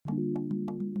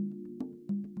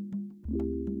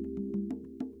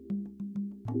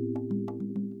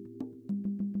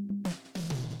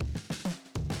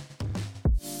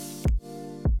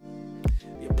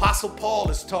Apostle Paul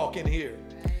is talking here.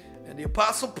 And the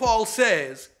Apostle Paul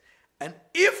says, and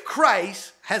if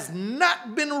Christ has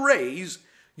not been raised,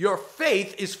 your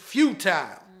faith is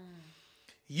futile.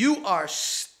 You are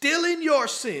still in your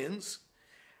sins.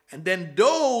 And then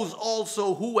those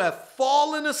also who have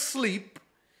fallen asleep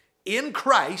in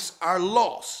Christ are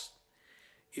lost.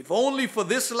 If only for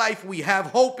this life we have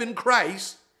hope in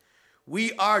Christ,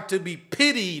 we are to be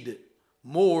pitied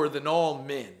more than all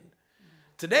men.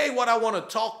 Today, what I want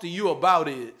to talk to you about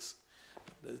is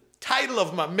the title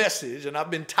of my message, and I've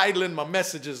been titling my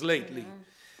messages lately,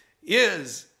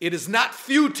 is it is not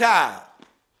futile,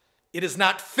 it is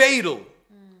not fatal,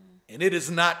 and it is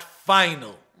not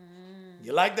final.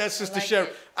 You like that, Sister Sherry?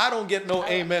 I don't get no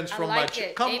amens from my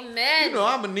church. Come, amen. You know,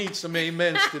 I'm going to need some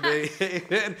amens today.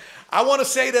 Amen. I want to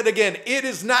say that again. It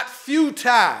is not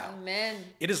futile. Amen.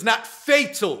 It is not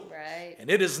fatal. Right. And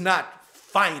it is not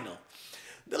final.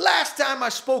 The last time I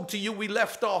spoke to you, we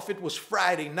left off, it was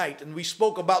Friday night. And we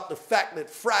spoke about the fact that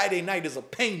Friday night is a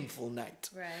painful night.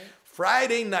 Right.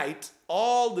 Friday night,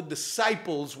 all the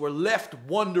disciples were left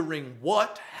wondering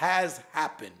what has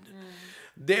happened.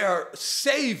 Their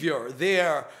Savior,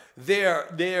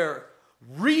 their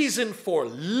reason for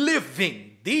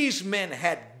living. These men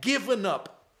had given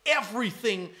up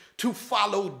everything to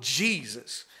follow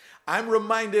Jesus. I'm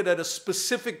reminded at a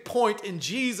specific point in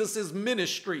Jesus's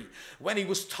ministry when he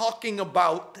was talking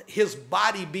about his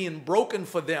body being broken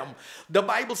for them. The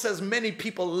Bible says many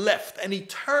people left, and he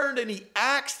turned and he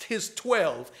asked his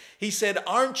 12. He said,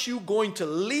 aren't you going to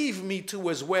leave me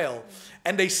too as well?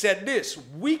 And they said this,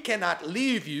 we cannot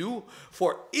leave you,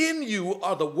 for in you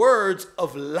are the words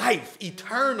of life,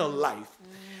 eternal life.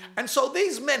 And so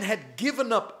these men had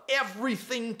given up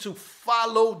everything to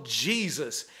follow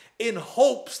Jesus in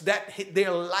hopes that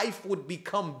their life would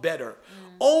become better,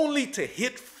 only to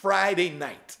hit Friday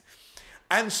night.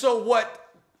 And so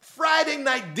what Friday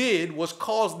night did was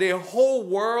cause their whole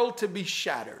world to be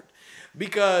shattered,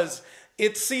 because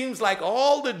it seems like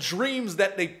all the dreams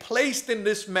that they placed in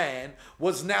this man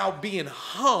was now being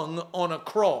hung on a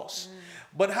cross.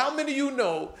 But how many of you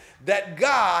know that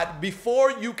God,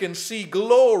 before you can see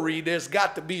glory, there's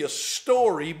got to be a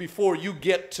story before you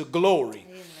get to glory.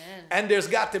 Amen. And there's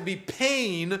got to be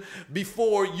pain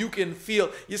before you can feel.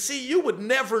 You see, you would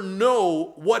never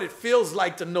know what it feels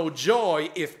like to know joy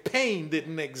if pain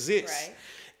didn't exist. Right.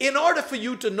 In order for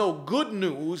you to know good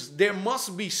news, there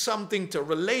must be something to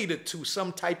relate it to,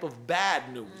 some type of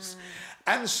bad news.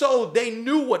 And so they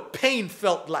knew what pain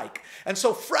felt like. And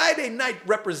so Friday night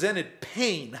represented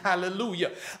pain.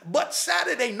 Hallelujah. But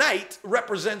Saturday night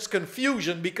represents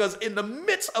confusion, because in the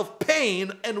midst of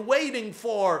pain and waiting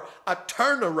for a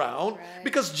turnaround,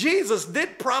 because Jesus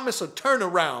did promise a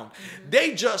turnaround,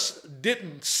 they just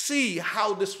didn't see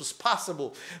how this was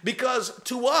possible, because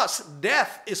to us,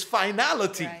 death is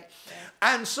finality.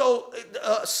 And so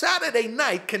Saturday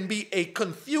night can be a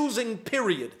confusing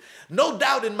period. No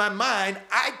doubt in my mind,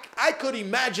 I could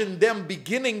imagine them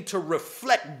beginning to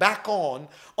reflect back on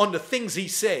the things he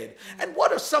said. And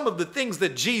what are some of the things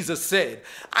that Jesus said?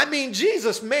 I mean,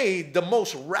 Jesus made the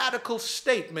most radical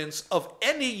statements of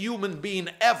any human being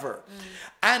ever.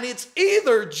 And it's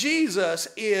either Jesus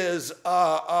is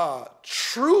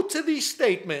true to these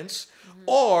statements,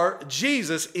 or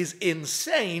Jesus is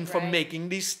insane for making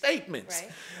these statements.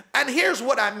 And here's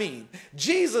what I mean.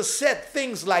 Jesus said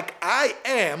things like, I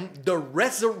am the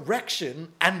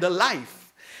resurrection and the life.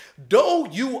 Though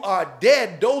you are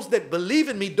dead, those that believe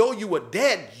in me, though you are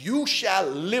dead, you shall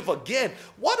live again.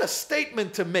 What a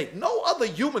statement to make. No other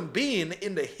human being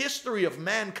in the history of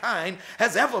mankind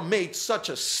has ever made such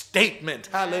a statement.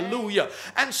 Hallelujah.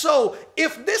 And so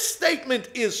if this statement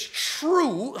is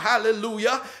true,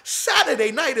 hallelujah,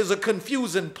 Saturday night is a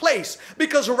confusing place,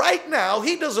 because right now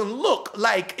he doesn't look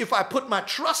like, if I put my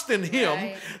trust in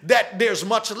him, that there's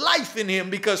much life in him,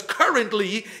 because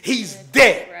currently he's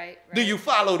dead. Do you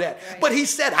follow that? But he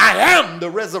said, I am the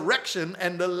resurrection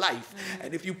and the life.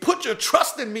 And if you put your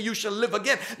trust in me, you shall live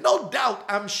again. No doubt,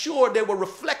 I'm sure they were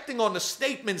reflecting on the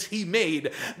statements he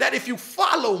made, that if you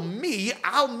follow me,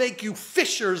 I'll make you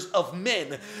fishers of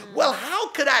men. Well, how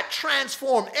could I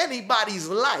transform anybody's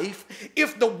life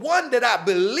if the one that I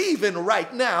believe in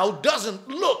right now doesn't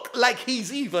look like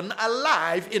he's even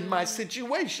alive in my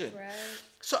situation?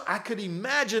 So I could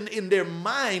imagine in their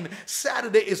mind,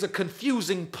 Saturday is a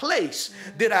confusing place.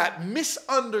 Did I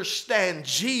misunderstand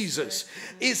Jesus?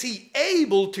 Is he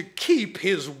able to keep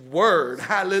his word?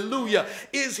 Hallelujah.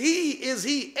 Is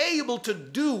he able to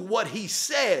do what he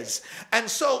says? And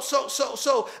so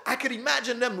I could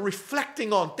imagine them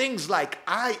reflecting on things like,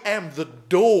 I am the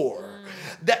door.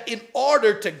 that in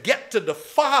order to get to the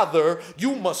Father,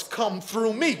 you must come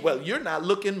through me. Well, you're not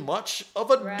looking much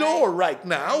of a door right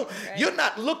now. You're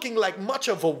not looking like much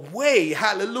of a way.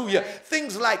 Hallelujah.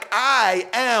 Things like, I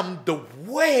am the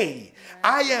way.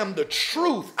 I am the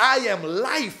truth. I am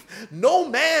life. No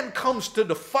man comes to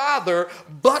the Father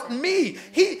but me.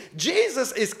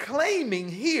 Jesus is claiming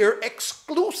here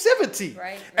exclusivity.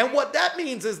 And what that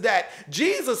means is that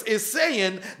Jesus is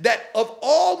saying that of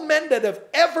all men that have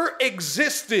ever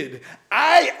existed,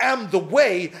 I am the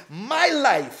way. My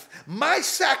life, my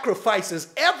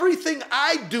sacrifices, everything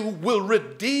I do will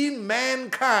redeem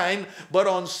mankind. But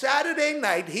on Saturday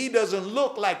night, he doesn't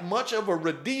look like much of a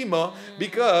redeemer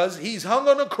because he's hung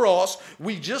on a cross.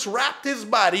 We just wrapped his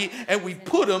body and we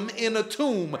put him in a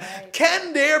tomb.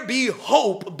 Can there be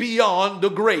hope beyond the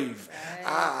grave?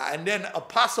 And then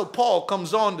Apostle Paul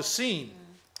comes on the scene.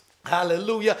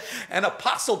 Hallelujah. And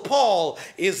Apostle Paul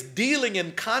is dealing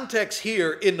in context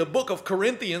here in the book of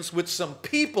Corinthians with some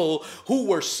people who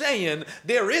were saying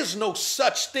there is no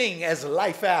such thing as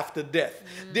life after death.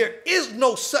 There is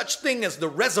no such thing as the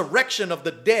resurrection of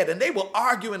the dead. And they were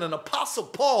arguing, and Apostle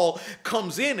Paul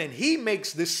comes in and he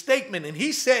makes this statement, and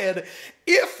he said,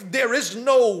 if there is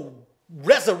no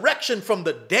resurrection from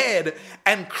the dead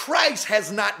and Christ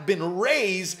has not been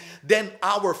raised, then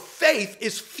our faith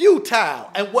is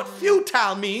futile. And what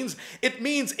futile means, it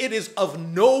means it is of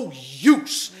no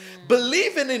use.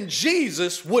 Believing in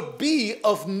Jesus would be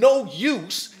of no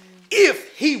use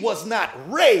if he was not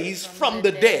raised from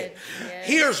the dead.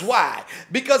 Here's why.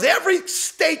 Because every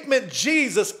statement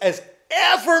Jesus has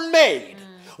ever made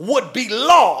would be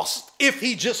lost if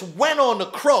he just went on the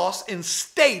cross and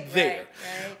stayed there.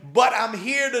 But I'm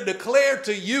here to declare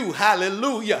to you,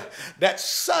 hallelujah, that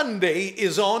Sunday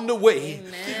is on the way.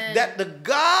 Amen. That the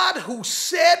God who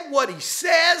said what he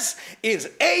says is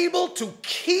able to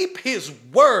keep his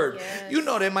word. Yes. You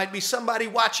know, there might be somebody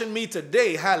watching me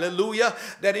today, hallelujah,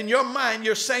 that in your mind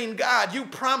you're saying, God, you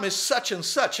promised such and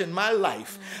such in my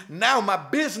life. Now my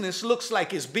business looks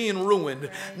like it's being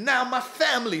ruined. Now my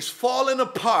family's falling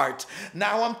apart.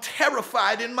 Now I'm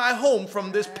terrified in my home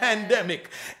from this pandemic.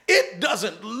 It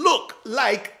doesn't look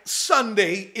like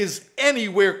Sunday is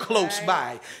anywhere close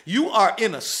by. You are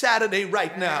in a Saturday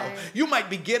right now. You might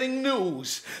be getting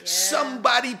news.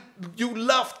 Somebody you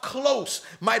loved close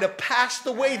might have passed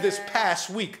away this past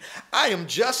week. I am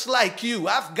just like you.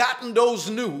 I've gotten those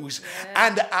news.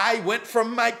 And I went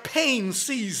from my pain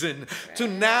season to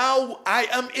now I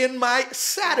am in my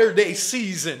Saturday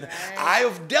season. I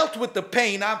have dealt with the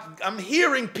pain. I'm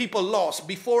hearing people lost.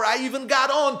 Before I even got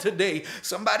on today,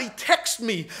 somebody texted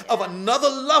me of another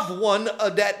loved one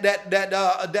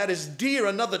that is dear,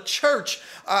 another church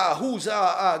who's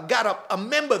got a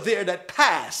member there that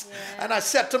passed. And I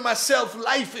said to myself,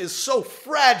 life is so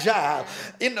fragile.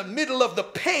 In the middle of the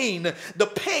pain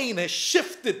has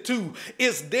shifted to,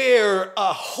 is there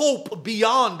a hope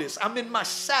beyond this? I'm in my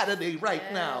Saturday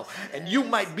right now, and you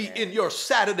might be in your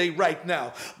Saturday right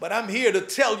now. But I'm here to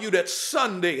tell you that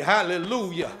Sunday,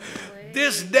 hallelujah,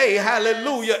 this day,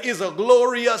 hallelujah, is a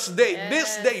glorious day.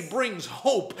 This day brings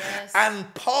hope.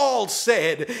 And Paul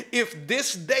said, if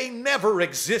this day never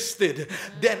existed,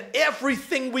 then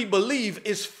everything we believe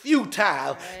is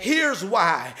futile. Here's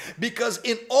why. Because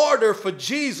in order for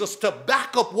Jesus to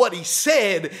back up what he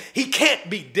said, he can't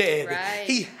be dead.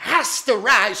 He has to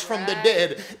rise from the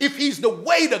dead. If he's the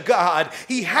way to God,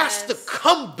 he has to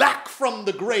come back from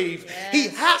the grave. He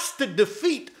has to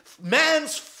defeat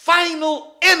man's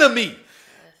final enemy,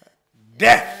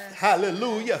 death.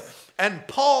 Hallelujah. And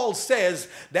Paul says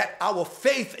that our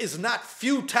faith is not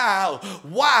futile.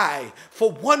 Why?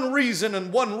 For one reason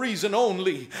and one reason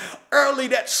only. Early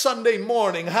that Sunday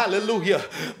morning, hallelujah,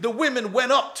 the women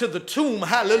went up to the tomb,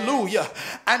 hallelujah,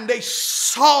 and they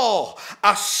saw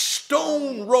a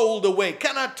stone rolled away.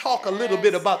 Can I talk a little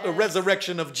bit about the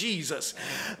resurrection of Jesus?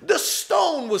 The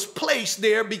stone was placed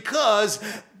there because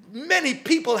many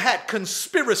people had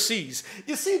conspiracies.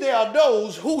 You see, there are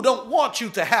those who don't want you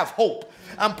to have hope.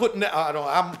 I'm putting that,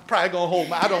 I'm probably going to hold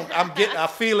my, I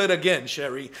feel it again,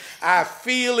 Sherry. I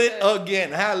feel it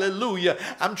again. Hallelujah.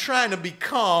 I'm trying to be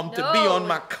calm, to be on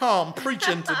my calm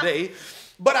preaching today.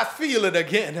 But I feel it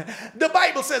again. The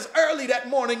Bible says early that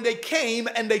morning they came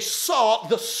and they saw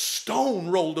the stone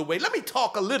rolled away. Let me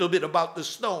talk a little bit about the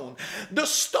stone. The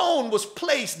stone was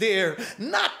placed there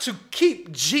not to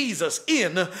keep Jesus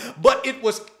in, but it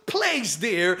was placed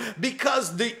there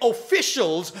because the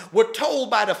officials were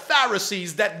told by the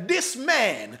Pharisees that this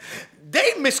man,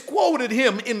 They misquoted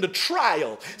him in the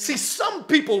trial. See, some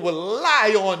people will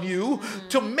lie on you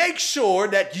to make sure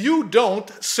that you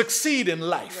don't succeed in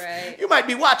life. Right. You might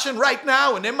be watching right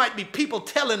now, and there might be people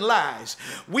telling lies.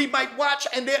 We might watch,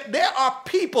 and there are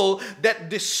people that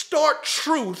distort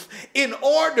truth in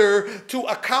order to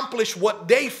accomplish what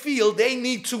they feel they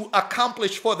need to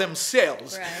accomplish for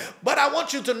themselves. Right. But I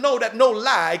want you to know that no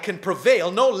lie can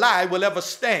prevail. No lie will ever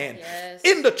stand. Yes.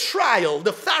 In the trial,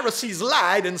 the Pharisees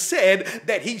lied and said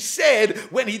that he said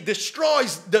when he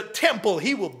destroys the temple,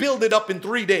 he will build it up in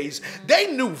 3 days.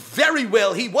 They knew very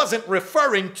well he wasn't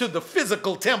referring to the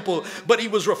physical temple, but he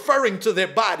was referring to their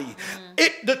body.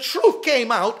 The truth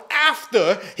came out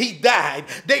after he died.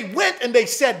 They went and they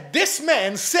said, this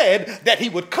man said that he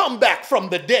would come back from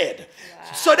the dead.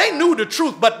 So they knew the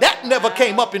truth, but that never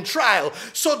came up in trial.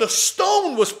 So the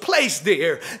stone was placed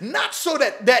there, not so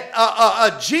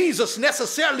that Jesus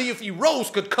necessarily, if he rose,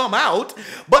 could come out,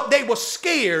 but they were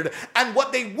scared. And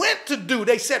what they went to do,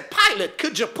 they said, Pilate,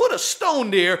 could you put a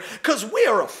stone there? Because we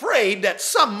are afraid that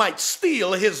some might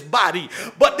steal his body.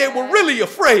 But they were really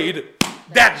afraid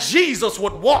that Jesus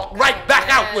would walk right back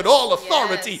out with all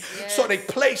authority. So they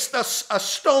placed a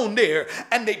stone there,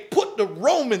 and they put the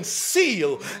Roman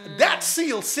seal. That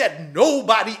seal said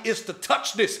nobody is to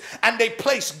touch this, and they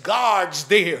placed guards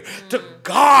there to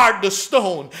guard the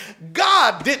stone.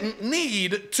 God didn't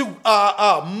need to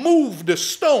move the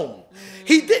stone.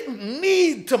 He didn't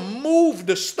need to move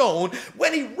the stone.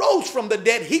 When he rose from the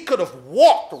dead, he could have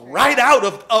walked right out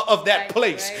of that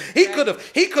place. He could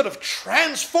have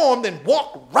transformed and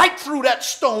walked right through that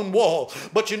stone wall.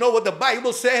 But you know what the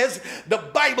Bible says? The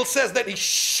Bible says that he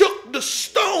shook the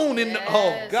stone in the,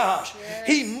 oh gosh.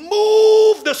 He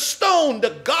moved the stone.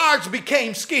 The guards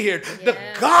became scared. The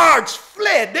guards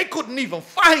fled. They couldn't even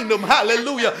find him.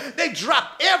 Hallelujah. They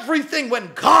dropped everything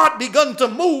when God began to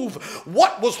move.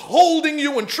 What was holding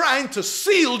you and trying to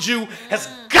seal you has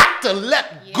got to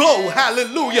let go.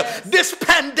 Hallelujah. This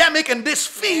pandemic and this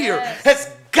fear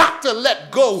has got to let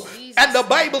go. And the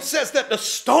Bible says that the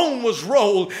stone was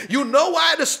rolled. You know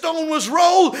why the stone was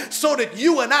rolled? So that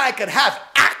you and I could have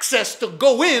access to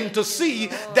go in to see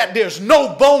that there's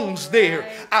no bones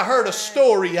there. I heard a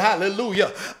story,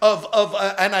 hallelujah,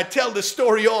 and I tell this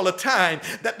story all the time,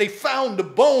 that they found the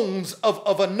bones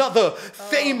of another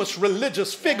famous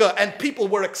religious figure, and people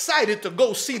were excited to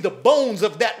go see the bones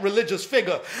of that religious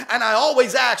figure. And I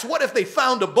always ask, what if they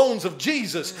found the bones of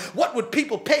Jesus? What would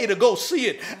people pay to go see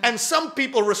it? And some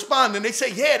people respond and they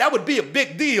say, yeah, that would be a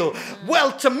big deal.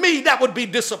 Well, to me, that would be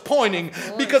disappointing,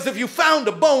 because if you found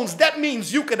the bones, that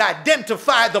means you could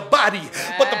identify the body.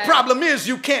 But the problem is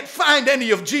you can't find any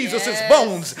of Jesus's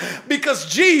bones,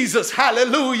 because Jesus,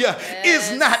 hallelujah,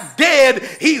 is not dead.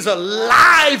 He's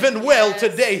alive and well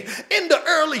today. In the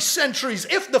early centuries,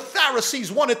 if the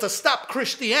Pharisees wanted to stop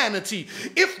Christianity,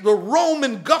 if the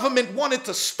Roman government wanted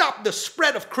to stop the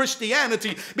spread of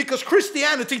Christianity, because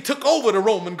Christianity took over the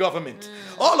Roman government,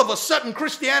 all of a sudden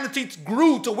Christianity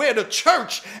grew to where the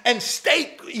church and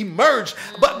state emerged.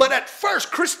 But at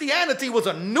first, Christianity was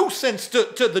a nuisance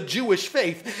to the Jewish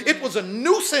faith. It was a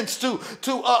nuisance to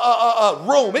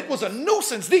Rome. It was a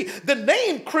nuisance. The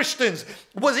name Christians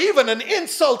was even an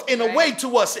insult in a way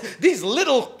to us. These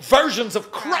little versions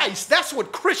of Christ, that's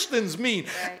what Christians mean.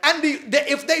 And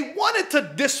if they wanted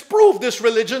to disprove this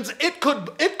religion, it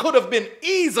could have been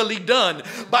easily done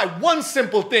by one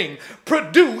simple thing: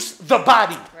 produce the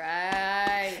body.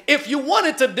 If you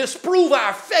wanted to disprove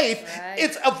our faith,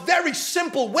 it's a very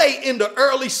simple way in the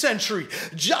early century.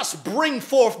 Just bring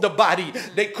forth the body.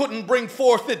 They couldn't bring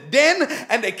forth it then,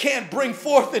 and they can't bring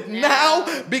forth it now,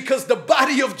 because the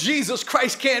body of Jesus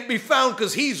Christ can't be found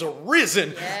because he's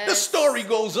risen. The story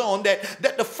goes on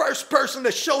that the first person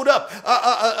that showed up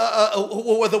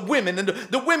were the women, and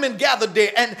the women gathered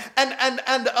there,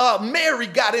 and Mary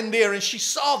got in there, and she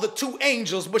saw the two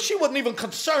angels, but she wasn't even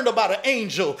concerned about an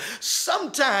angel.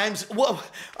 Sometimes, well,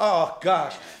 oh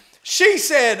gosh. She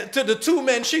said to the two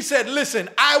men, she said, listen,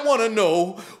 I want to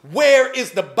know, where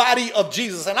is the body of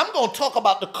Jesus? And I'm going to talk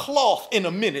about the cloth in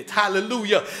a minute.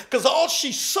 Hallelujah. Because all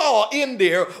she saw in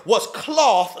there was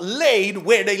cloth laid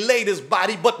where they laid his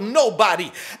body, but no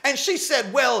body. And she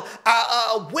said, well,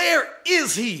 where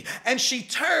is he? And she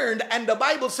turned, and the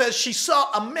Bible says she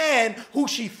saw a man who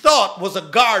she thought was a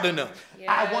gardener.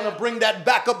 I want to bring that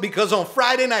back up, because on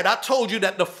Friday night I told you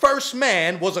that the first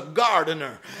man was a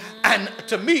gardener. And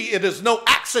to me, it is no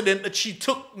accident that she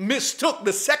mistook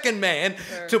the second man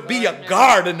to be a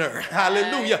gardener.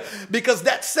 Hallelujah. Because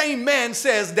that same man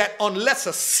says that unless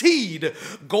a seed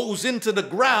goes into the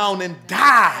ground and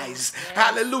dies,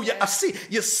 hallelujah.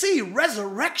 You see,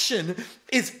 resurrection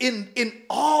is in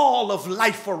all of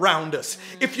life around us.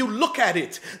 If you look at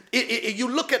it, you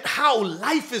look at how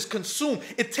life is consumed.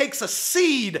 It takes a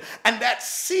seed, and that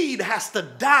seed has to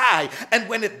die. And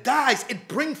when it dies, it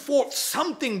brings forth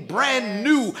something brand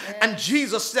new. And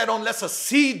Jesus said, unless a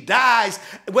seed dies,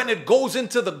 when it goes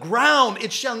into the ground,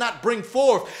 it shall not bring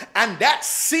forth. And that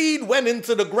seed went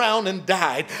into the ground and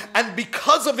died. And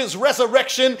because of his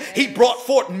resurrection, he brought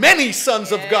forth many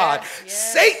sons of God.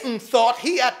 Satan thought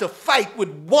he had to fight with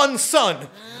one son,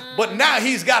 but now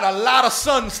he's got a lot of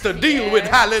sons to deal with.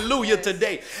 Hallelujah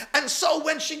today. And so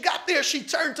when she got there, she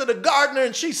turned to the gardener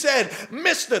and she said,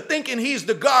 Mister, thinking he's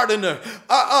the gardener,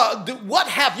 what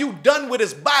have you done with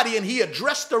his body? And he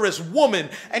addressed her as woman,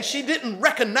 and she didn't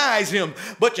recognize him.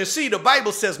 But you see, the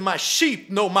Bible says, my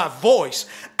sheep know my voice.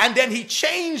 And then he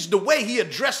changed the way he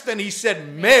addressed her, and he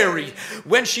said, Mary.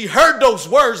 When she heard those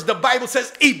words, the Bible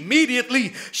says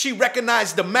immediately she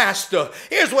recognized the master.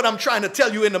 Here's what I'm trying to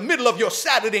tell you. In the middle of your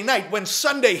Saturday night, when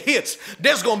Sunday hits,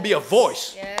 there's going to be a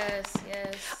voice. Yes.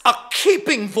 A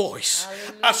keeping voice.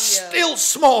 Hallelujah. A still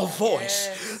small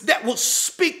voice that will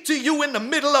speak to you in the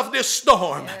middle of this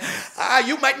storm.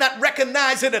 You might not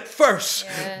recognize it at first,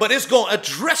 but it's going to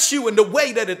address you in the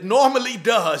way that it normally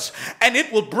does, and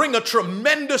it will bring a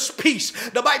tremendous peace.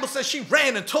 The Bible says she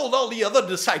ran and told all the other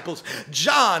disciples.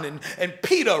 John and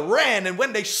Peter ran, and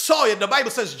when they saw it, the Bible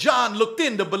says John looked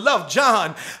in, the beloved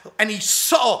John, and he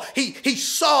saw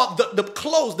the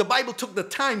clothes. The Bible took the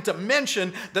time to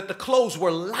mention that the clothes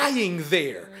were lying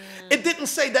there. It didn't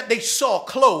say that they saw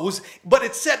clothes, but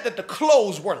it said that the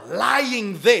clothes were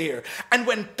lying there. And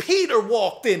when Peter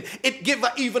walked in, it gave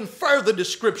an even further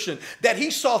description that he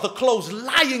saw the clothes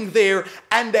lying there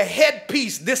and the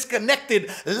headpiece disconnected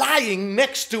lying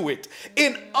next to it.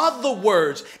 In other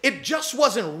words, it just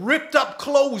wasn't ripped up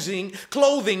clothing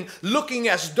looking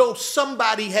as though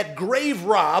somebody had grave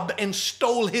robbed and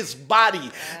stole his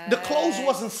body. The clothes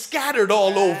wasn't scattered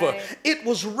all over. It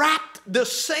was wrapped the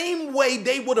same way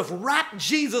they would have wrapped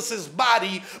Jesus's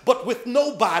body, but with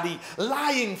no body,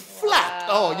 lying flat.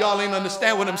 Oh, y'all ain't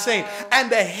understand what I'm saying.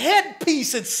 And the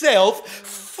headpiece itself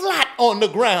flat on the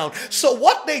ground. So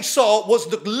what they saw was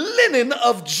the linen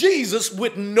of Jesus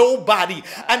with no body.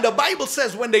 And the Bible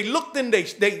says when they looked in, they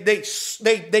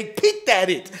peeked at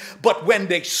it. But when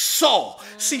they saw,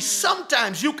 see,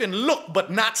 sometimes you can look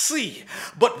but not see.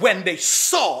 But when they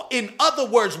saw, in other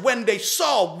words, when they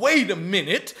saw, wait a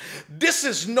minute, this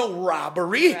is no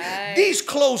robbery. These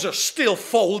clothes are still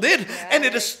folded and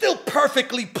it is still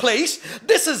perfectly placed.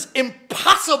 This is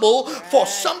impossible for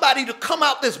somebody to come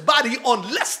out this body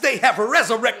unless they have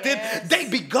resurrected. They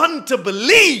begun to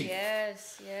believe.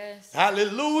 Yes.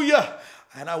 Hallelujah.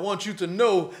 And I want you to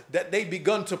know that they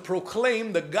begun to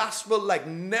proclaim the gospel like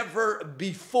never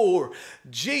before.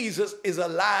 Jesus is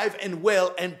alive and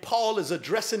well, and Paul is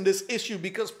addressing this issue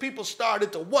because people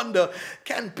started to wonder,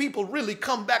 can people really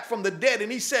come back from the dead?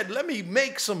 And he said, let me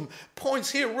make some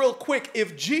points here real quick.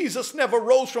 If Jesus never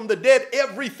rose from the dead,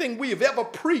 everything we have ever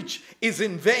preached is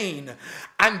in vain.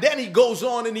 And then he goes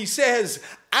on and he says,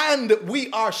 and we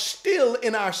are still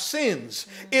in our sins.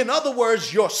 In other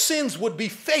words, your sins would be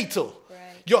fatal.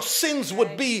 Your sins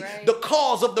would be the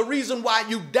cause of the reason why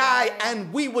you die,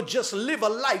 and we would just live a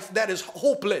life that is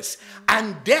hopeless,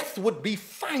 and death would be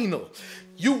final.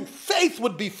 Your faith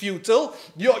would be futile.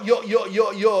 Your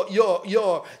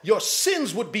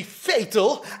sins would be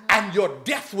fatal, and your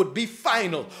death would be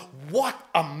final. What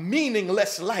a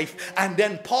meaningless life. And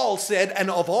then Paul said, and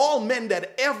of all men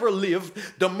that ever lived,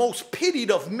 the most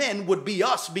pitied of men would be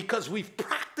us, because we've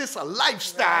practiced a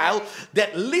lifestyle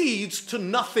that leads to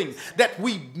nothing, that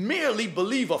we merely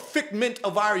believe a figment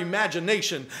of our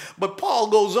imagination. But Paul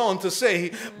goes on to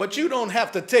say, but you don't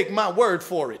have to take my word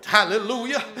for it.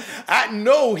 Hallelujah. I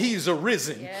know he's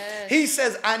arisen. He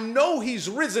says, I know he's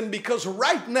risen because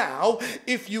right now,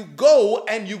 if you go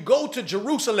to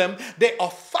Jerusalem, there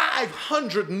are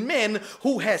 500 men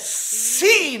who has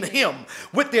seen him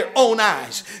with their own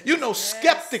eyes. You know,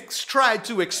 skeptics try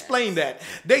to explain that.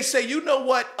 They say, you know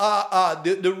what,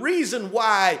 the reason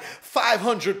why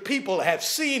 500 people have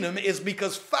seen him is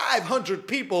because 500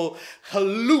 people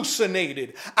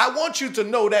hallucinated. I want you to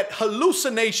know that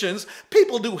hallucinations,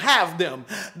 people do have them.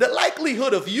 The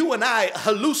likelihood of you and I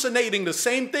hallucinating hallucinating the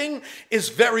same thing is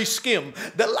very skim.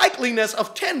 The likeliness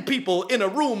of 10 people in a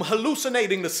room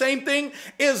hallucinating the same thing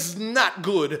is not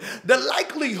good. The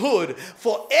likelihood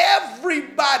for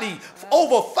everybody,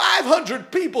 over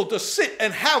 500 people, to sit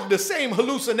and have the same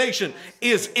hallucination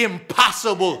is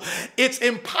impossible. It's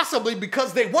impossible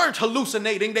because they weren't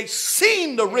hallucinating. They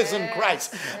seen the risen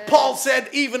Christ. Paul said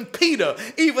even Peter,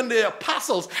 even the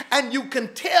apostles, and you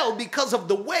can tell because of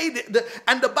the way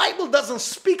and the Bible doesn't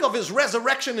speak of his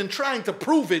resurrection and trying to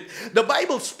prove it. The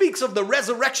Bible speaks of the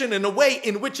resurrection in a way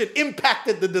in which it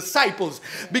impacted the disciples,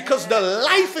 because the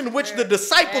life in which the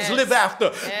disciples live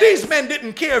after, these men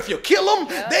didn't care if you kill them.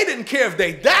 They didn't care if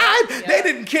they died. They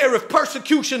didn't care if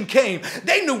persecution came.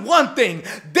 They knew one thing: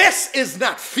 this is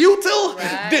not futile,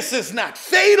 this is not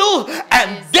fatal,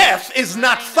 and death is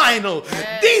not final.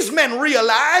 These men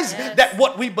realize that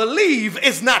what we believe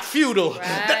is not futile,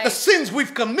 that the sins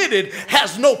we've committed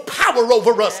has no power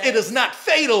over us. It is not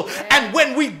fatal, and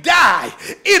when we die,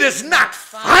 it is not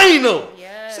final.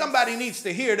 Somebody needs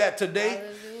to hear that today.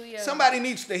 Somebody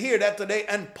needs to hear that today.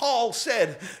 And Paul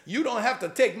said, you don't have to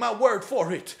take my word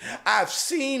for it. I've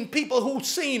seen people who've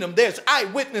seen him. There's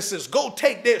eyewitnesses. Go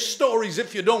take their stories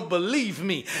if you don't believe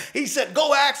me. He said,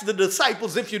 go ask the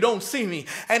disciples if you don't see me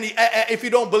and if you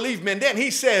don't believe me. And then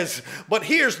he says, but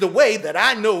here's the way that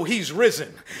I know he's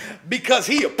risen, because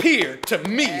he appeared to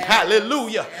me.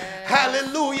 Hallelujah.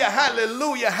 Hallelujah,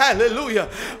 hallelujah, hallelujah.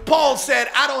 Paul said,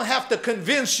 I don't have to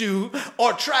convince you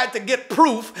or try to get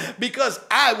proof, because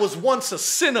I was once a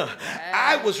sinner.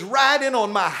 I was riding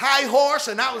on my high horse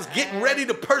and I was getting ready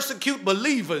to persecute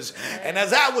believers. And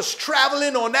as I was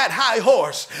traveling on that high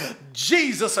horse,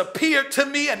 Jesus appeared to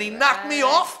me and he knocked me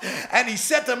off and he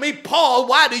said to me, Paul,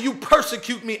 why do you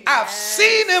persecute me? I've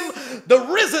seen him, the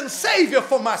risen Savior,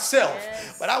 for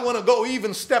myself. But I want to go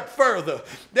even step further.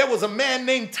 There was a man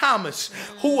named Thomas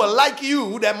who, like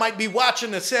you, that might be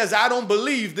watching, that says, I don't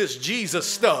believe this Jesus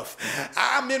stuff.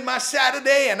 I'm in my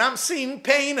Saturday and I'm seeing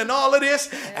pain and all of this,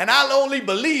 and I'll only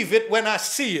believe it when I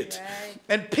see it.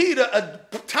 And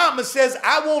Thomas says,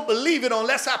 I won't believe it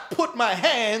unless I put my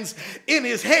hands in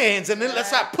his hands and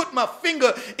unless I put my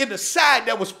finger in the side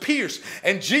that was pierced.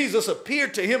 And Jesus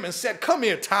appeared to him and said, come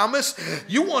here, Thomas.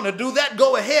 You want to do that?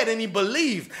 Go ahead. And he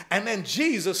believed. And then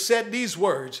Jesus said these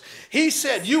words. He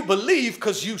said, you believe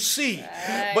because you see.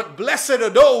 But blessed are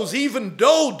those, even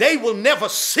though they will never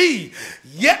see,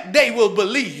 yet they will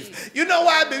believe. You know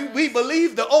why we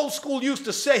believe? The old school used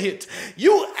to say it.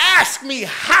 You ask me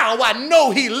how I know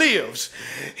he lives.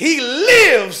 He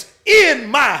lives in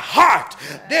my heart.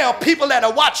 There are people that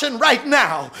are watching right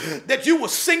now that you were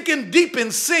sinking deep in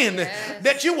sin,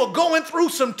 that you were going through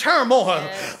some turmoil.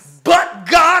 But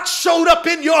God showed up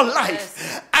in your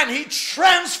life and he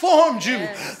transformed you.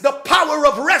 The power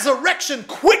of resurrection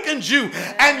quickens you,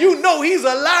 and you know he's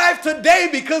alive today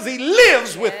because he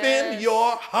lives within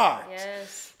your heart.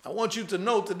 I want you to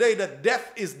know today that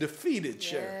death is defeated,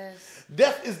 Sharon.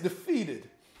 Death is defeated.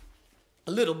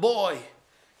 A little boy,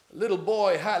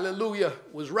 hallelujah,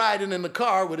 was riding in the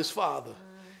car with his father.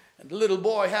 And the little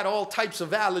boy had all types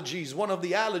of allergies. One of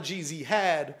the allergies he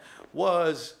had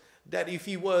was that if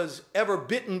he was ever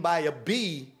bitten by a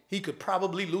bee, he could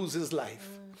probably lose his life.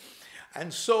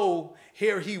 And so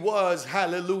here he was,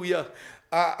 hallelujah,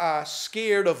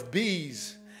 scared of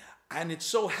bees. And it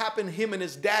so happened him and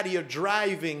his daddy are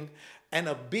driving, and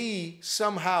a bee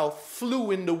somehow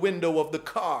flew in the window of the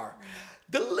car.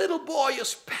 The little boy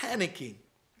is panicking.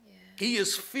 He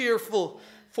is fearful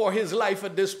for his life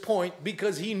at this point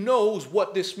because he knows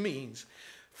what this means.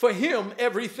 For him,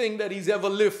 everything that he's ever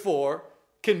lived for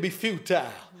can be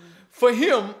futile. For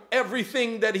him,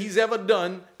 everything that he's ever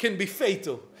done can be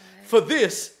fatal. For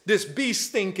this bee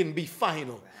sting can be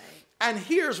final. And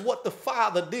here's what the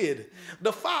father did.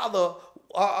 The father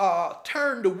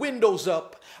turned the windows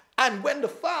up. And when the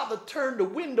father turned the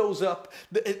windows up,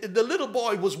 the little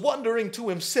boy was wondering to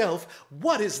himself,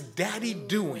 what is daddy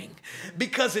doing?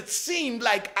 Because it seemed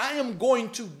like I am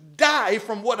going to die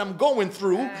from what I'm going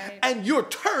through, and you're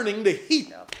turning the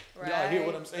heat up. Y'all hear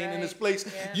what I'm saying in this place?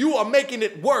 You are making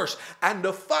it worse. And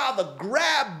the father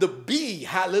grabbed the bee,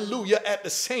 hallelujah, at the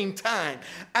same time.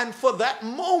 And for that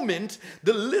moment,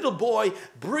 the little boy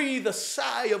breathed a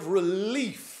sigh of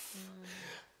relief.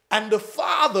 And the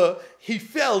father, he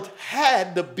felt,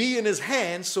 had the bee in his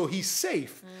hand, so he's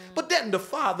safe. But then the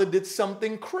father did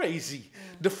something crazy.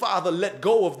 The father let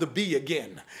go of the bee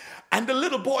again. And the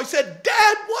little boy said,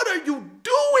 Dad, what are you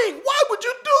doing? Why would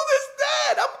you do this,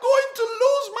 Dad? I'm going to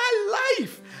lose my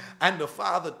life. And the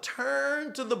father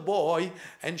turned to the boy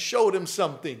and showed him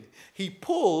something. He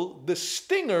pulled the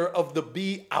stinger of the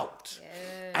bee out.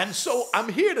 And so I'm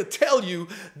here to tell you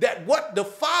that what the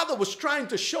father was trying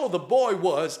to show the boy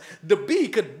was the bee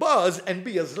could buzz and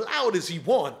be as loud as he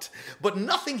wants, but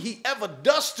nothing he ever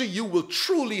does to you will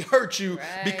truly hurt you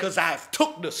because I've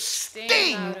took the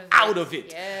sting out of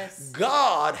it. Yes.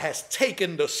 God has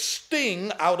taken the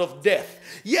sting out of death.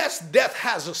 Yes, death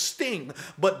has a sting,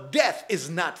 but death is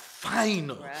not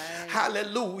final.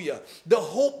 Hallelujah. The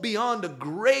hope beyond the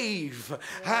grave,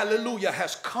 hallelujah,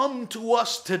 has come to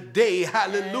us today.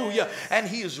 Hallelujah. And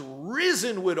he is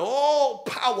risen with all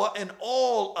power and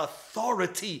all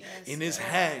authority in his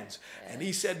hands. And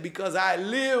he said, because I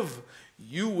live,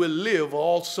 you will live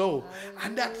also.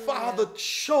 And that father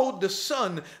showed the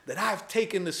son that I've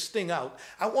taken the sting out.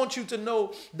 I want you to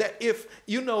know that if,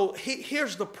 you know,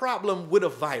 here's the problem with a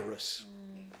virus.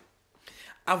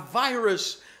 A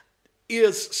virus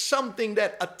is something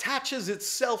that attaches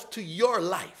itself to your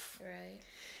life. Right.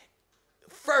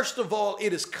 First of all,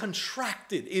 it is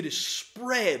contracted. It is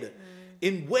spread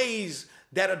in ways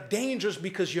that are dangerous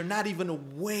because you're not even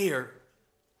aware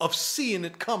of seeing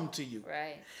it come to you.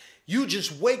 Right. You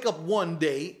just wake up one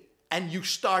day and you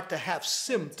start to have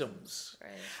symptoms.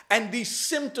 Right. And these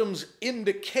symptoms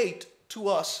indicate to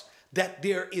us that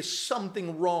there is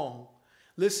something wrong.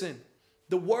 Listen,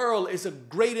 the world is a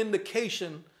great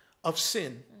indication of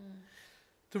sin.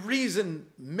 The reason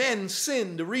men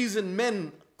sin, the reason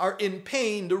men are in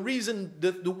pain, the reason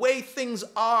the way things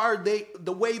are,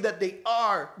 the way that they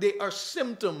are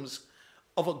symptoms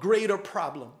of a greater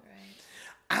problem.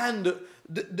 Right. And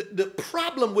the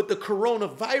problem with the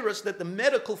coronavirus that the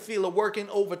medical field are working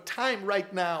over time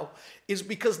right now is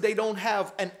because they don't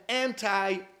have an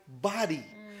antibody,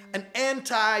 an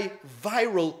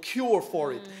antiviral cure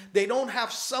for it. They don't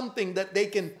have something that they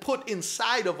can put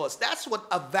inside of us. That's what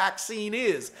a vaccine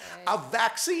is. Right. A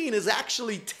vaccine is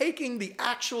actually taking the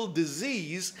actual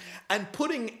disease and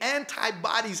putting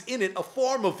antibodies in it, a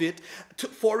form of it,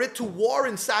 for it to war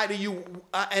inside of you,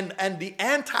 and the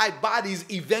antibodies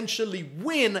eventually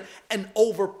win and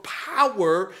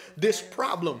overpower this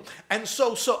problem. And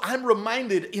so I'm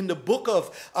reminded in the book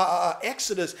of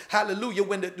Exodus, hallelujah,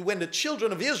 when the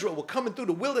children of Israel were coming through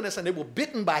the wilderness and they were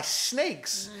bitten by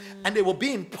snakes and they were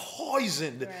being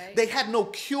poisoned. Right. They had no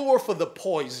cure for the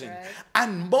poison. Right.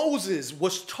 And Moses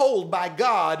was told by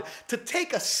God to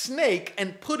take a snake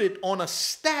and put it on a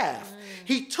staff.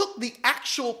 He took the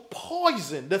actual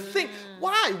poison, the thing.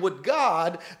 Why would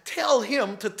God tell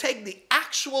him to take the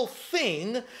actual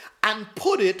thing and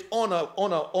put it on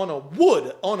a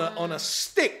wood, on a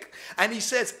stick? And he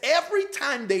says every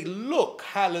time they look,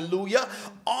 hallelujah,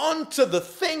 onto the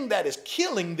thing that is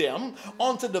killing them,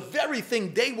 onto the very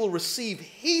thing, they will receive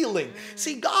healing.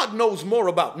 See, God knows more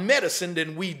about medicine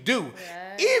than we do.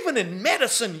 Even in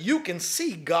medicine, you can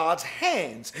see God's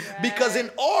hands. Because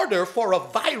in order for a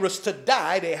virus to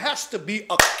die, there has to be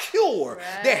a cure.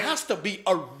 There has to be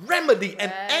a remedy,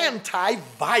 an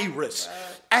antivirus.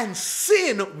 And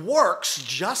sin works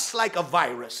just like a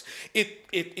virus.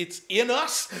 It's in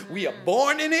us. We are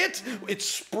born in it. It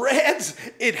spreads.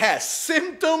 It has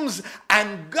symptoms.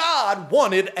 And God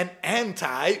wanted an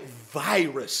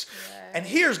antivirus. And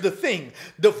here's the thing.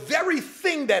 The very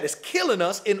thing that is killing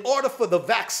us, in order for the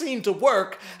vaccine to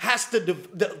work,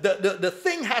 the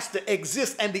thing has to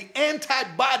exist, and the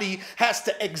antibody has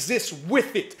to exist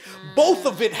with it. Both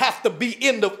of it have to be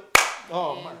in the...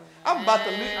 Oh, my... I'm about to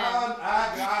leave.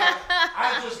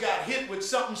 I just got hit with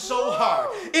something so hard.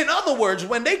 In other words,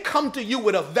 when they come to you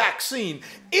with a vaccine,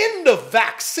 in the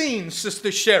vaccine,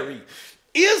 Sister Sherry,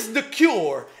 is the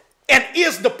cure and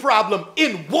is the problem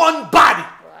in one body.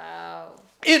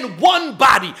 In one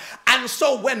body. And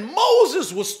so when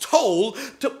Moses was told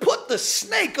to put the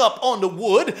snake up on the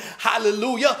wood,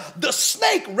 hallelujah, the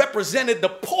snake represented the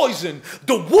poison.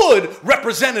 The wood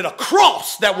represented a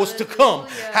cross that was to come.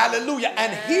 Hallelujah.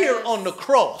 And here on the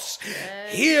cross,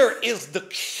 here is the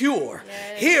cure.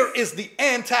 Here is the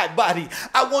antibody.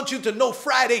 I want you to know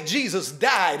Friday Jesus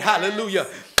died. Hallelujah.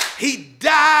 He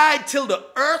died till the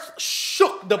earth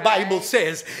shook, the Bible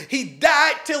says. He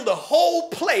died till the whole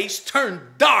place turned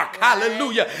dark.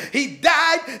 Hallelujah. He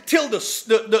died till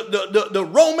the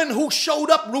Roman who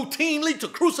showed up routinely to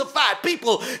crucify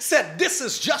people said, this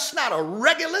is just not a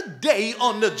regular day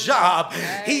on the job.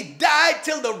 He died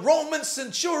till the Roman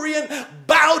centurion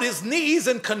bowed his knees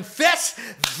and confessed,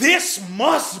 this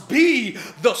must be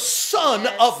the Son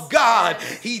of God.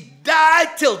 He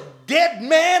died till dead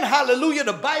man, hallelujah,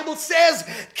 the Bible says,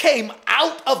 came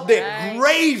out of their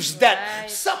graves, that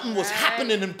something was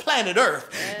happening in planet Earth.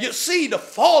 You see, the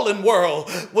fallen world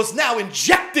was now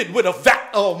injected with a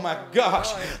oh my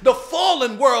gosh. The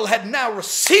fallen world had now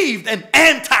received an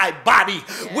antibody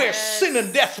where sin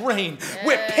and death reign,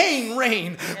 where pain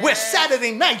reign, where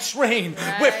Saturday nights reign,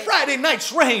 where Friday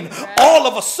nights reign. All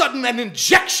of a sudden an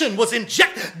injection was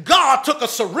injected. God took a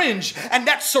syringe, and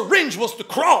that syringe was the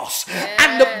cross.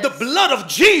 And the blood of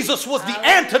Jesus was the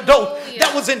antidote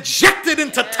that was injected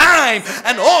into time.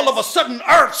 And all of a sudden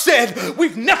earth said,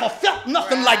 we've never felt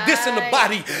nothing like this in the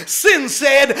body. Sin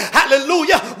said,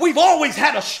 hallelujah, we've always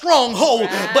had a stronghold,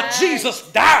 but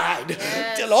Jesus died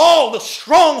till all the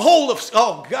stronghold of,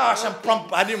 oh gosh,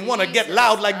 I didn't want to get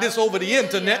loud like this over the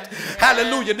internet.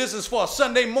 Hallelujah. This is for a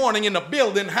Sunday morning in the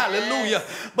building. Hallelujah.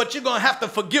 But you're going to have to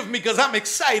forgive me because I'm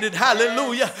excited.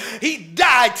 Hallelujah. He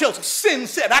died till sin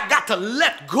said, I got to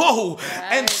let go.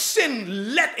 And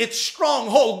sin let its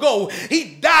stronghold go.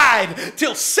 He died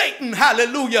till Satan,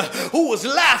 hallelujah, who was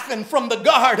laughing from the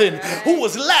garden, who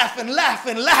was laughing,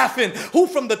 who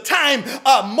from the time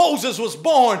Moses was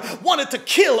born wanted to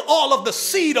kill all of the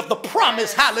seed of the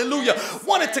promise. Hallelujah.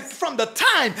 Wanted to, from the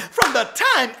time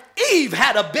Eve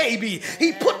had a baby,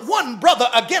 he put one brother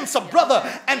against a brother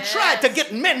and tried to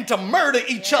get men to murder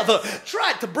each other,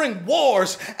 tried to bring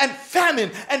wars and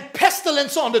famine and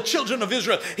pestilence on the children of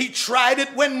Israel. He tried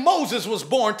it when Moses was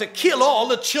born to kill all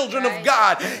the children of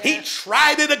God. He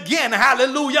tried it again,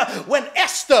 hallelujah, when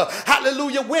Esther,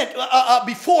 hallelujah, went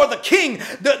before the king.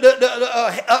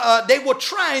 They were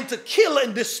trying to kill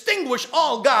and distinguish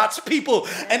all God's people.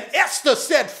 And Esther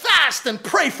said, fast and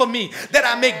pray for me that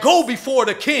I may go before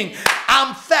the king.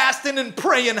 I'm fasting and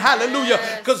praying, hallelujah,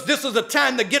 because this is a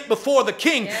time to get before the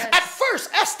king. At first,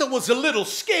 Esther was a little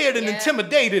scared and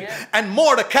intimidated, and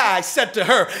Mordecai said to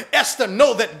her, Esther,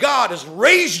 know that God has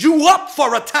raised you up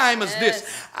for a time as this.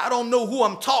 I don't know who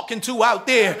I'm talking to out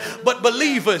there, but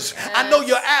believers, I know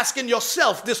you're asking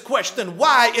yourself this question: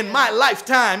 why in my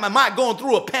lifetime am I going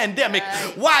through a pandemic?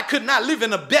 Why couldn't I live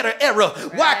in a better era?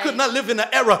 Why couldn't I live in an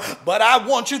era? But I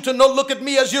want you to know, look at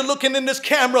me as you're looking in this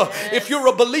camera. If you're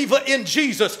a believer in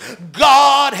Jesus,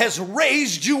 God has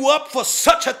raised you up for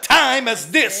such a time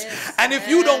as this. And if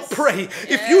you don't pray,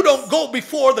 if you don't go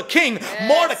before the king,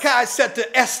 Mordecai said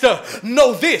to Esther,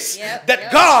 know this,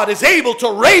 that God is able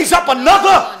to raise up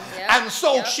another. And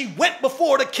so she went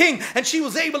before the king and she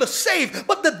was able to save.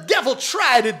 But the devil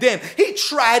tried it then. He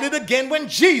tried it again when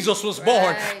Jesus was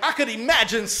born. I could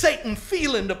imagine Satan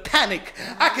feeling the panic.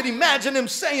 I could imagine him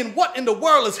saying, what in the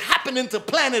world is happening to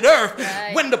planet Earth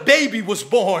when the baby was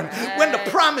born, when the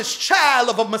promised child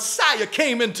of a Messiah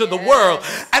came into the world.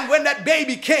 And when that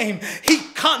baby came, he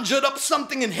conjured up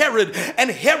something in Herod. And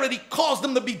Herod, he caused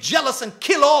them to be jealous and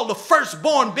kill all the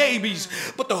firstborn babies.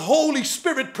 But the Holy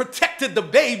Spirit protected the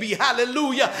baby.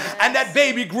 Hallelujah. And that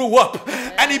baby grew up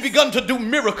and he began to do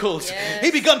miracles. He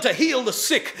began to heal the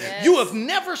sick. You have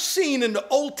never seen in the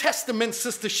Old Testament,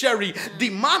 Sister Sherry,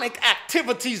 demonic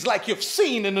activities like you've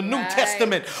seen in the New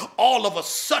Testament. All of a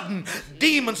sudden,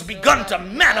 demons begun to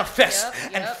manifest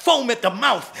and foam at the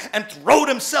mouth and throw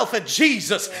themselves at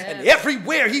Jesus. And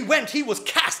everywhere he went, he was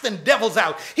casting devils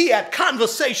out. He had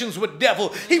conversations with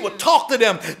devils. He would talk to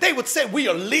them. They would say, we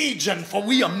are legion, for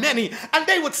we are many. And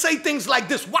they would say things like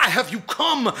this: why have you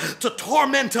come to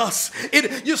torment us?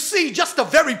 You see, just the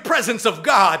very presence of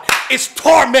God is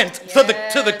torment to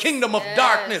the kingdom of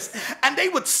darkness. And they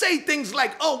would say things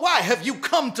like, oh, why have you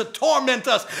come to torment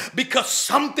us? Because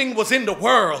something was in the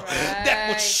world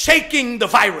that was shaking the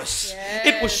virus.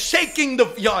 It was shaking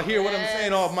the, y'all hear what I'm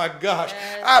saying? Oh my gosh.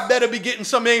 I better be getting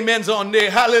some amens on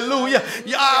there. Hallelujah.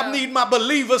 I need my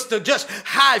believers to just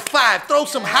high five, throw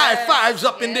some high fives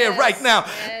up in there right now.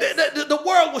 The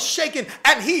world was shaking,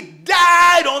 and he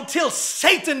died until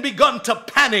Satan begun to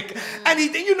panic. And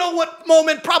you know what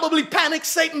moment probably panicked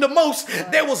Satan the most?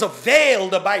 There was a veil,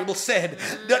 the Bible said,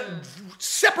 that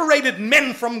separated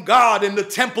men from God in the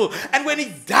temple. And when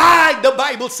he died, the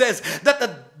Bible says that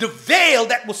the veil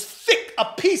that was thick, a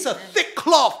piece of thick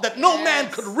cloth that no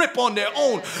man could rip on their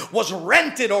own, was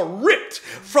rented or ripped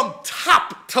from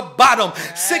top to bottom,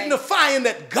 signifying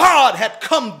that God had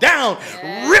come down,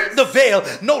 ripped the veil.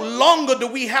 No longer do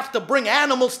we have to bring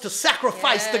animals to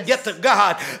sacrifice to get to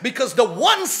God, because the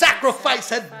one sacrifice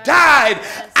had died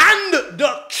and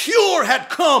the cure had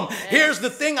come. Here's the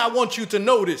thing I want you to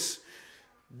notice,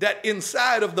 that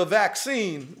inside of the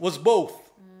vaccine was both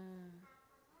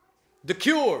the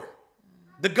cure,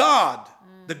 the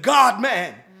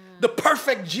God-man, the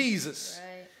perfect Jesus.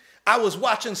 I was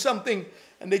watching something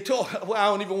and they told, well, I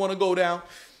don't even want to go down.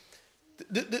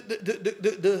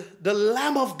 the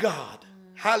Lamb of God,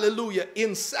 hallelujah,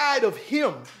 inside of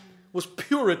him was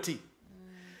purity.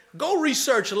 Go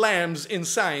research lambs in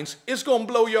science. It's going to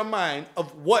blow your mind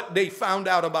of what they found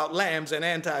out about lambs and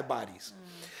antibodies.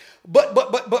 But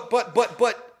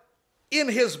in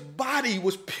his body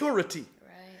was purity.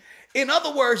 Right. In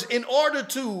other words, in order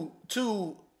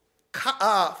to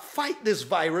fight this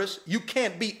virus, you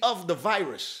can't be of the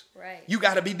virus. Right. You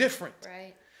got to be different.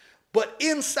 Right. But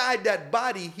inside that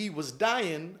body, he was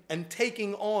dying and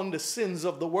taking on the sins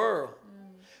of the world.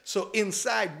 So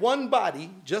inside one body,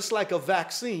 just like a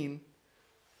vaccine,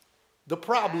 the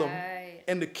problem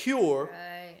and the cure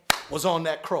was on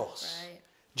that cross. Right.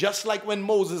 Just like when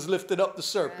Moses lifted up the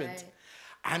serpent. Right.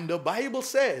 And the Bible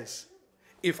says,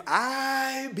 if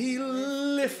I be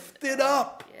lifted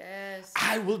up,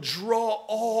 I will draw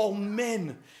all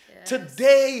men. Yes.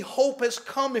 Today, hope has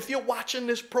come. If you're watching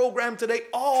this program today,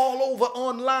 all over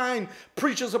online,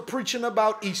 preachers are preaching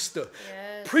about Easter.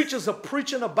 Yes. Preachers are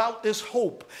preaching about this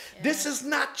hope. Yes. This is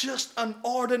not just an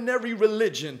ordinary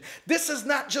religion. This is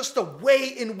not just a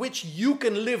way in which you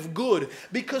can live good.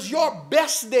 Because your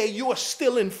best day, you are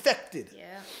still infected. Yeah.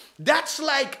 That's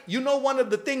like, you know, one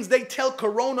of the things they tell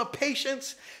corona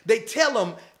patients, they tell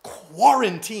them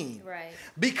quarantine. Right.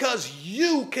 Because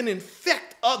you can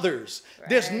infect others. Right.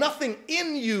 There's nothing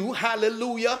in you,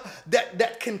 hallelujah,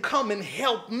 that can come and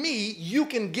help me. You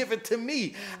can give it to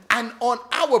me. And on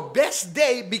our best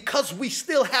day, because we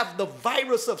still have the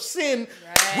virus of sin,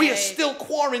 we are still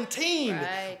quarantined.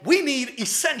 Right. We need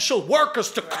essential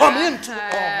workers to come into, oh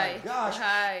my gosh.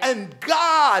 And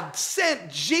God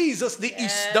sent Jesus,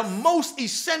 the most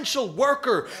essential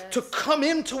worker, to come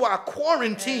into our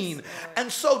quarantine.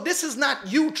 And so this is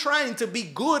not you trying to be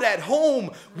good at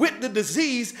home with the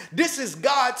disease. This is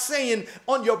God saying,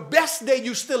 on your best day,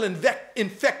 you still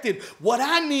infected. What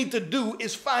I need to do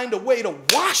is find a way to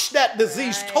wash that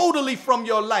disease totally from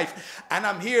your life. And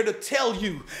I'm here to tell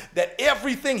you that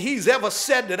everything he's ever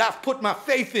said that I've put my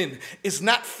faith in is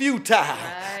not futile.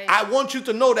 I want you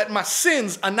to know that my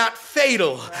sins are not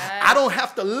fatal. I don't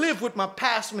have to live with my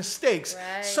past mistakes.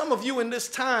 Some of you in this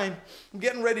time, I'm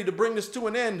getting ready to bring this to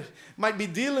an end, might be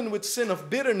dealing with sin of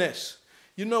bitterness.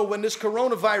 You know, when this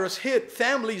coronavirus hit,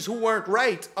 families who weren't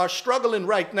right are struggling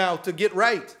right now to get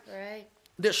right.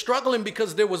 They're struggling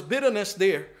because there was bitterness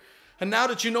there. And now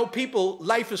that you know people,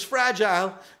 life is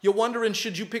fragile, you're wondering,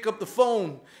 should you pick up the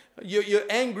phone? You're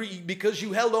angry because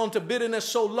you held on to bitterness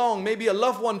so long. Maybe a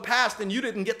loved one passed and you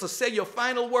didn't get to say your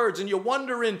final words. And you're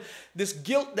wondering, this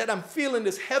guilt that I'm feeling,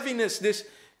 this heaviness, this,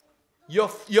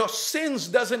 your sins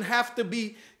doesn't have to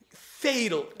be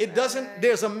fatal. It doesn't.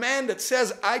 There's a man that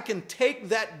says, I can take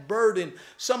that burden.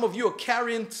 Some of you are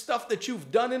carrying stuff that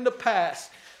you've done in the past.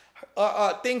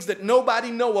 Things that nobody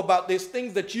know about. There's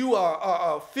things that you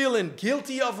are feeling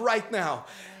guilty of right now.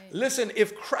 Listen,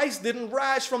 if Christ didn't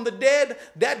rise from the dead,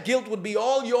 that guilt would be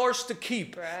all yours to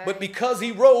keep. But because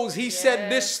he rose, he said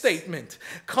this statement,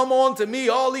 come on to me,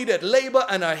 all ye that labor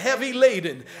and are heavy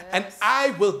laden, and I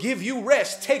will give you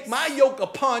rest. Take my yoke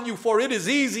upon you, for it is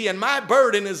easy and my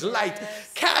burden is light.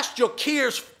 Cast your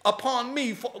cares upon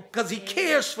me because he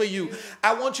cares for you.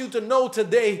 I want you to know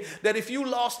today that if you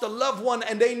lost a loved one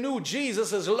and they knew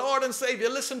Jesus as Lord and Savior,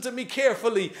 listen to me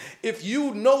carefully. If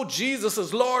you know Jesus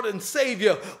as Lord and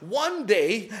Savior, one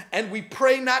day, and we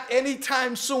pray not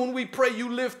anytime soon, we pray you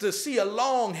live to see a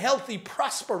long, healthy,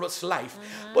 prosperous life.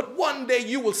 But one day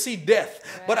you will see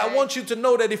death. But I want you to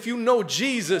know that if you know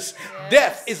Jesus,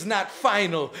 death is not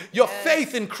final. Your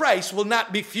faith in Christ will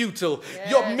not be futile.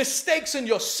 Your mistakes and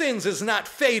your sins is not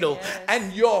fatal.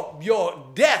 And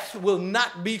your death will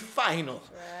not be final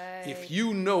if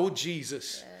you know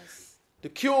Jesus. The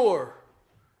cure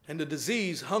and the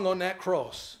disease hung on that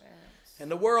cross.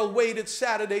 And the world waited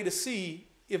Saturday to see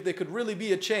if there could really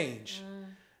be a change.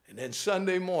 And then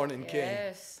Sunday morning came.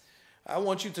 I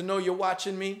want you to know, you're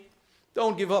watching me.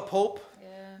 Don't give up hope.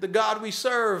 The God we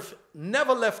serve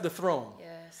never left the throne.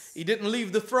 He didn't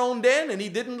leave the throne then, and he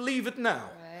didn't leave it now.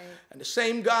 And the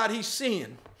same God he's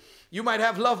seeing. You might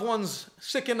have loved ones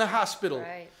sick in the hospital.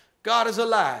 God is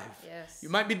alive. You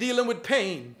might be dealing with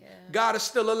pain. God is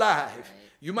still alive.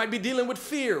 You might be dealing with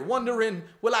fear, wondering,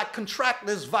 will I contract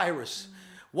this virus?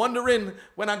 Wondering,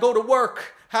 when I go to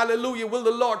work, hallelujah, will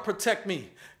the Lord protect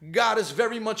me? God is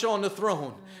very much on the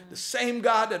throne. The same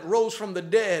God that rose from the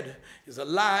dead is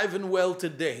alive and well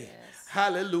today.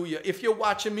 Hallelujah. If you're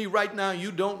watching me right now,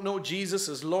 you don't know Jesus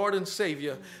as Lord and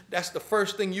Savior, that's the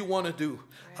first thing you want to do.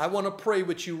 I want to pray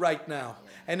with you right now.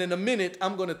 And in a minute,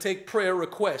 I'm going to take prayer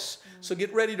requests. So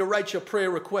get ready to write your prayer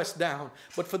requests down.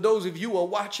 But for those of you who are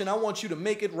watching, I want you to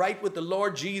make it right with the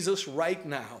Lord Jesus right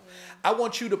now. I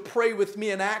want you to pray with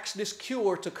me and ask this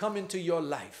cure to come into your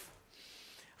life.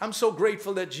 I'm so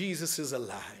grateful that Jesus is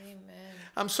alive.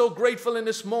 I'm so grateful in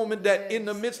this moment that in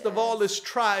the midst of all this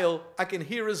trial, I can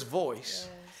hear his voice.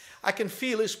 I can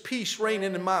feel his peace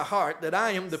reigning in my heart, that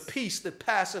I am the peace that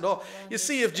passeth all. You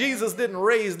see, if Jesus didn't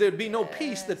raise, there'd be no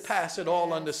peace that passeth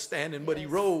all understanding. But he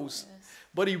rose.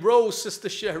 But he rose, Sister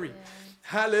Sherry.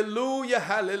 Hallelujah,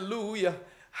 hallelujah,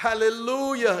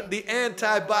 hallelujah. The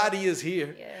antibody is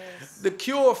here. The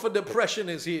cure for depression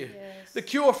is here. The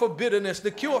cure for bitterness,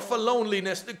 the cure for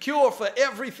loneliness, the cure for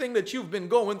everything that you've been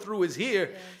going through is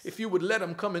here. If you would let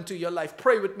him come into your life.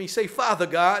 Pray with me. Say, Father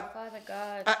God,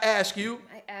 I ask you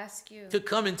to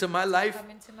come into my life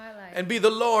and be the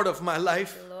Lord of my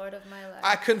life.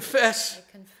 I confess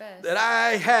that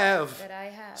I have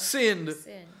sinned.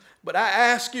 But I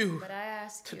ask you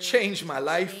to change my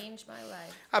life.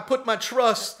 I put my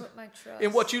trust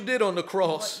in what you did on the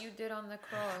cross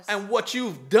and what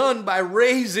you've done by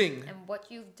raising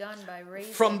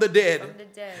from the dead.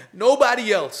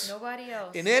 Nobody else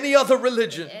in any other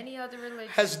religion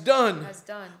has done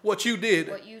what you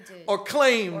did or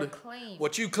claimed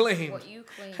what you claimed.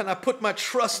 And I put my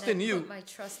trust in you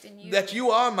that you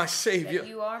are my Savior.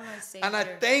 And I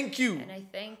thank you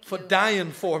for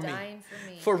dying for me,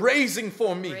 for raising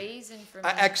for me.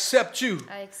 I accept you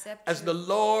as the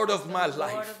Lord of my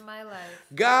life.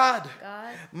 God,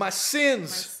 my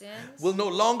sins will no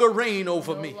longer reign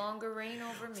over me.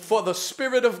 For the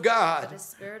Spirit of God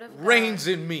reigns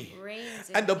in me.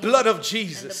 And the blood of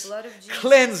Jesus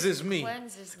cleanses me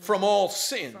from all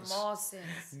sins.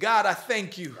 God, I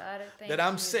thank you that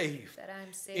I'm saved.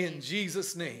 In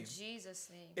Jesus' name.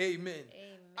 Amen.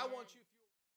 I want you